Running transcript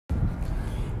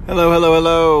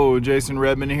Hello. Jason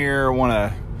Redmond here. I want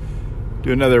to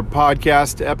do another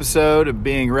podcast episode of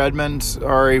Being Redmond.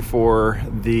 Sorry for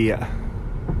the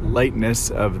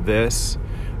lateness of this.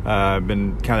 I've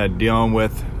been kind of dealing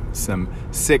with some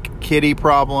sick kitty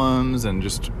problems, and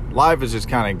just life has just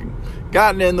kind of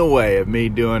gotten in the way of me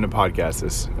doing a podcast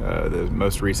the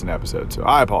most recent episode. So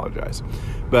I apologize.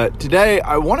 But today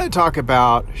I want to talk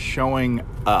about showing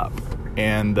up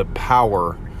and the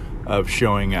power of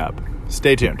showing up.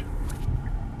 Stay tuned.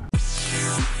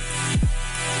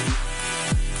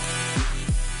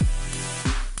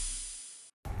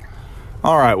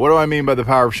 All right, what do I mean by the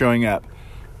power of showing up?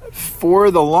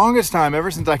 For the longest time, ever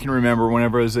since I can remember,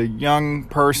 whenever I was a young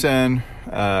person,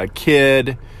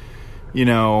 kid,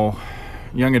 young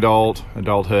adult,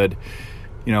 adulthood,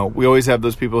 we always have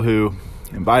those people who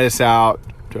invite us out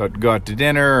to go out to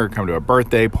dinner or come to a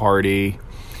birthday party,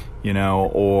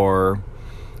 or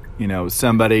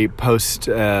somebody post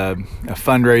a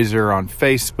fundraiser on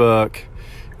Facebook,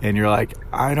 and you're like,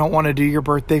 I don't want to do your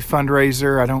birthday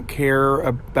fundraiser. I don't care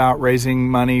about raising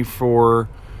money for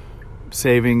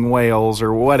saving whales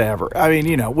or whatever. I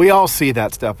mean, we all see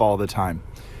that stuff all the time.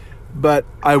 But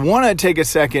I want to take a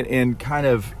second and kind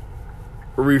of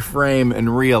reframe and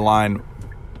realign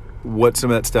what some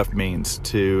of that stuff means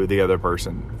to the other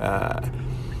person.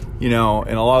 In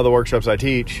a lot of the workshops I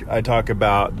teach, I talk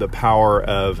about the power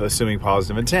of assuming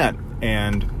positive intent.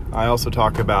 And I also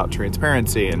talk about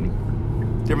transparency and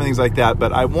different things like that.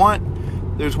 But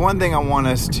there's one thing I want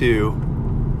us to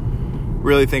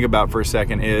really think about for a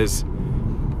second is,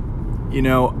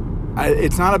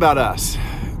 it's not about us.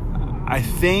 I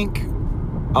think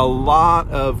a lot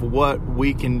of what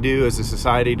we can do as a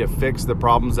society to fix the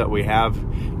problems that we have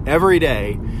every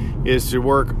day is to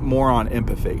work more on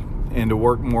empathy and to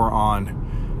work more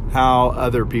on how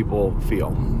other people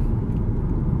feel.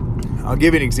 I'll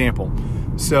give you an example.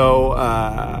 So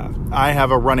I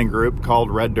have a running group called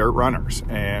Red Dirt Runners,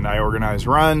 and I organize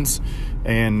runs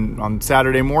and on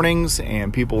Saturday mornings,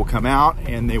 and people will come out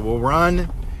and they will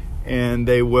run, and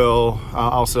they will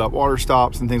I'll set up water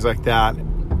stops and things like that.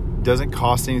 It doesn't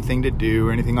cost anything to do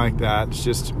or anything like that. It's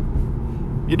just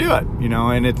you do it,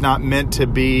 and it's not meant to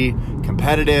be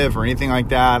competitive or anything like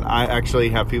that. I actually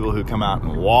have people who come out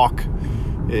and walk.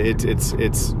 It's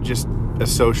just a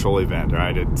social event,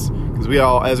 right? It's because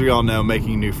as we all know,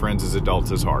 making new friends as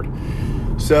adults is hard.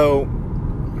 So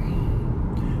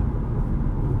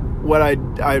what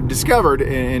I've discovered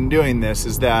in doing this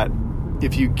is that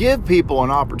if you give people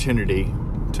an opportunity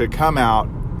to come out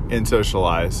and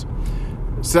socialize,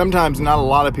 sometimes not a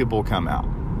lot of people will come out,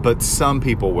 but some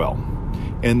people will.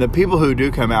 And the people who do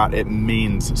come out, it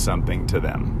means something to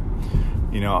them.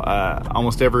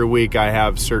 Almost every week I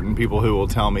have certain people who will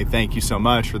tell me, thank you so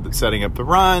much for setting up the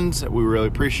runs. We really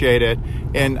appreciate it.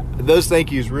 And those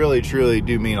thank yous really, truly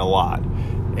do mean a lot.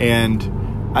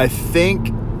 And I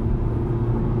think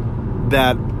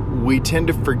that we tend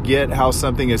to forget how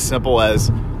something as simple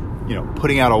as,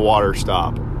 putting out a water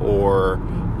stop or,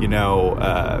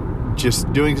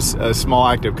 just doing a small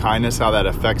act of kindness, how that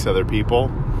affects other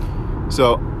people.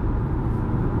 So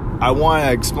I want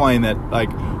to explain that,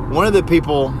 one of the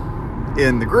people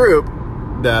in the group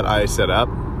that I set up,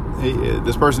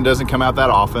 this person doesn't come out that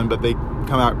often, but they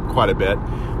come out quite a bit.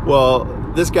 Well,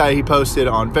 this guy, he posted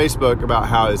on Facebook about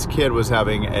how his kid was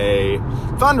having a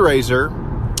fundraiser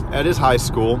at his high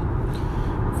school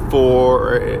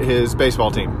for his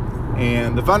baseball team.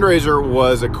 And the fundraiser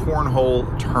was a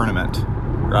cornhole tournament,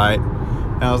 right?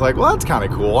 And I was like, well, that's kind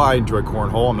of cool. I enjoy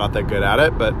cornhole. I'm not that good at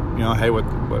it, but, hey, what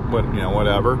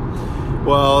whatever.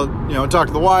 Well, talked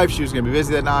to the wife. She was going to be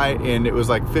busy that night, and it was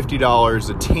like $50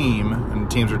 a team, and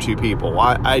teams were two people.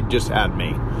 I just had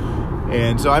me.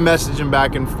 And so I messaged him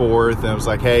back and forth, and I was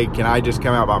like, hey, can I just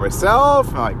come out by myself?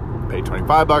 And I pay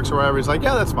 $25 or whatever. He's like,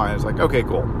 yeah, that's fine. I was like, okay,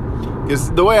 cool.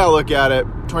 Because the way I look at it,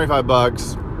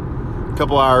 $25, a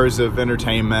couple hours of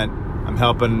entertainment. I'm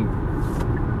helping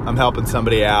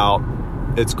somebody out.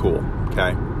 It's cool,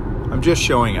 okay? I'm just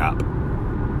showing up.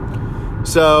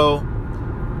 So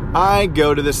I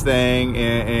go to this thing,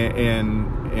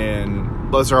 and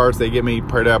bless their hearts, they get me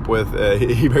paired up with,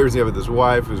 he pairs me up with his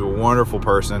wife, who's a wonderful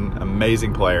person,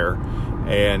 amazing player,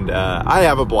 and I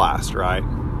have a blast, right?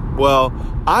 Well,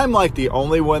 I'm like the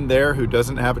only one there who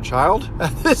doesn't have a child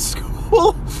at this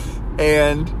school,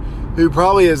 and who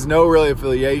probably has no really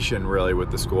affiliation really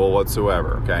with the school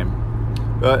whatsoever, okay?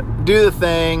 But do the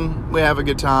thing, we have a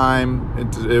good time.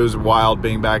 It was wild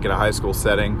being back at a high school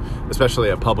setting, especially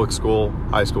a public school,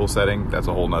 high school setting. That's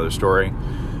a whole nother story.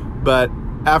 But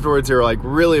afterwards, they were like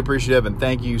really appreciative and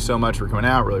thank you so much for coming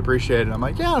out. Really appreciate it. I'm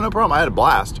like, yeah, no problem. I had a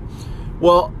blast.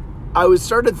 Well, I was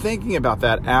started thinking about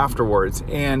that afterwards,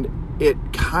 and it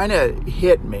kind of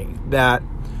hit me that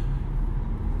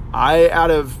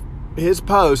out of his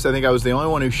post, I think I was the only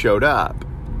one who showed up.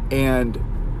 And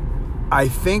I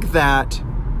think that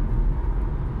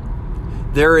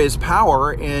there is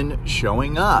power in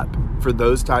showing up for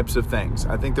those types of things.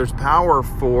 I think there's power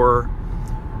for,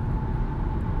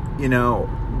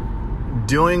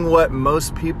 doing what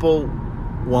most people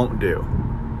won't do.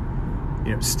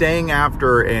 Staying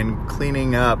after and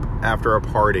cleaning up after a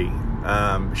party,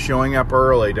 showing up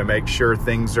early to make sure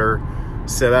things are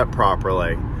set up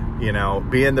properly,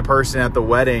 being the person at the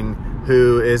wedding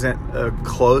who isn't a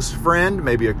close friend,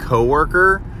 maybe a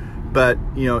coworker, but,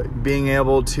 being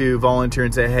able to volunteer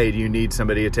and say, hey, do you need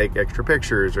somebody to take extra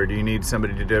pictures, or do you need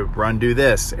somebody to do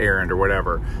this errand or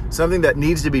whatever? Something that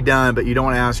needs to be done, but you don't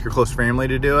want to ask your close family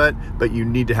to do it, but you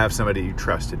need to have somebody you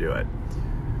trust to do it.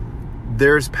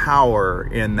 There's power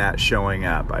in that showing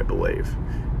up, I believe.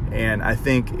 And I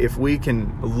think if we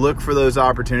can look for those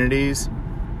opportunities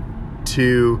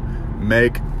to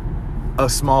make a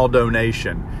small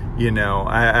donation,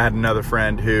 I had another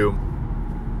friend who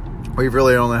we've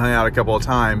really only hung out a couple of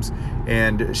times,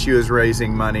 and she was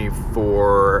raising money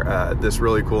for this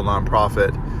really cool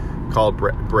nonprofit called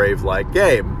Brave Like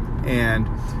Gabe. And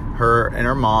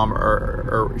her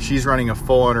mom, she's running a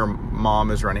full and her mom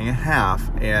is running a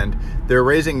half, and they're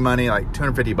raising money like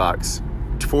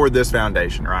 $250 for this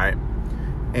foundation, right?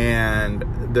 And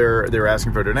they're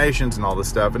asking for donations and all this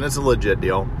stuff, and it's a legit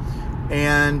deal.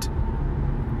 And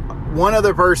one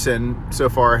other person so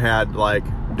far had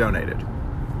donated.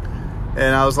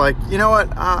 And I was like, you know what?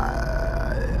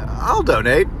 I'll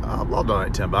donate. I'll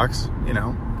donate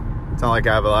 $10. It's not like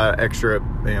I have a lot of extra,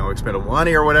 expendable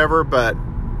money or whatever, but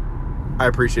I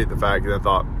appreciate the fact and the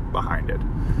thought behind it.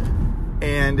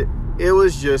 And it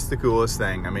was just the coolest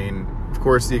thing. I mean, of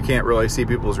course, you can't really see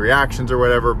people's reactions or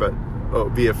whatever, but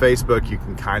via Facebook, you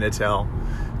can kind of tell.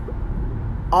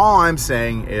 All I'm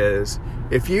saying is,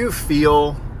 if you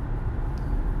feel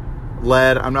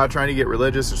led, I'm not trying to get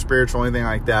religious or spiritual or anything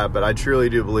like that, but I truly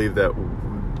do believe that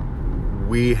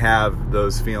we have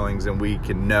those feelings and we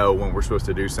can know when we're supposed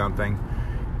to do something.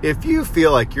 If you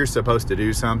feel like you're supposed to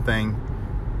do something,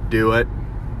 do it.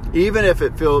 Even if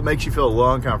it makes you feel a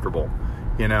little uncomfortable.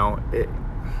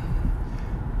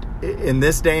 In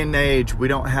this day and age, we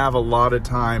don't have a lot of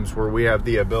times where we have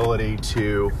the ability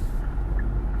to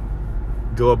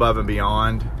go above and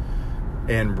beyond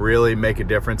and really make a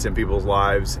difference in people's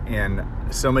lives. And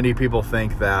so many people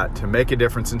think that to make a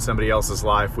difference in somebody else's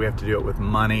life, we have to do it with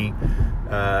money,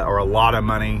 or a lot of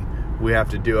money. We have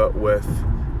to do it with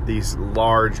these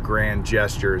large, grand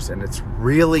gestures. And it's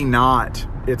really not.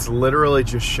 It's literally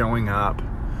just showing up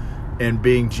and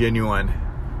being genuine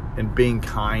and being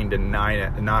kind and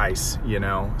nice,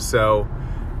 So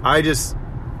it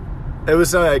was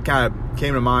something that kind of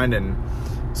came to mind, and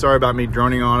sorry about me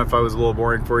droning on if I was a little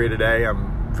boring for you today.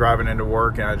 I'm driving into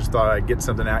work, and I just thought I'd get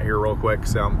something out here real quick.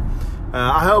 So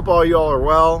I hope all y'all are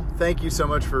well. Thank you so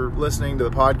much for listening to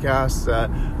the podcast.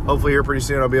 Hopefully here pretty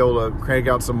soon I'll be able to crank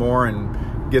out some more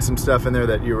and get some stuff in there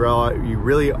that you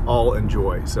really all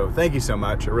enjoy. So thank you so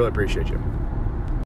much. I really appreciate you.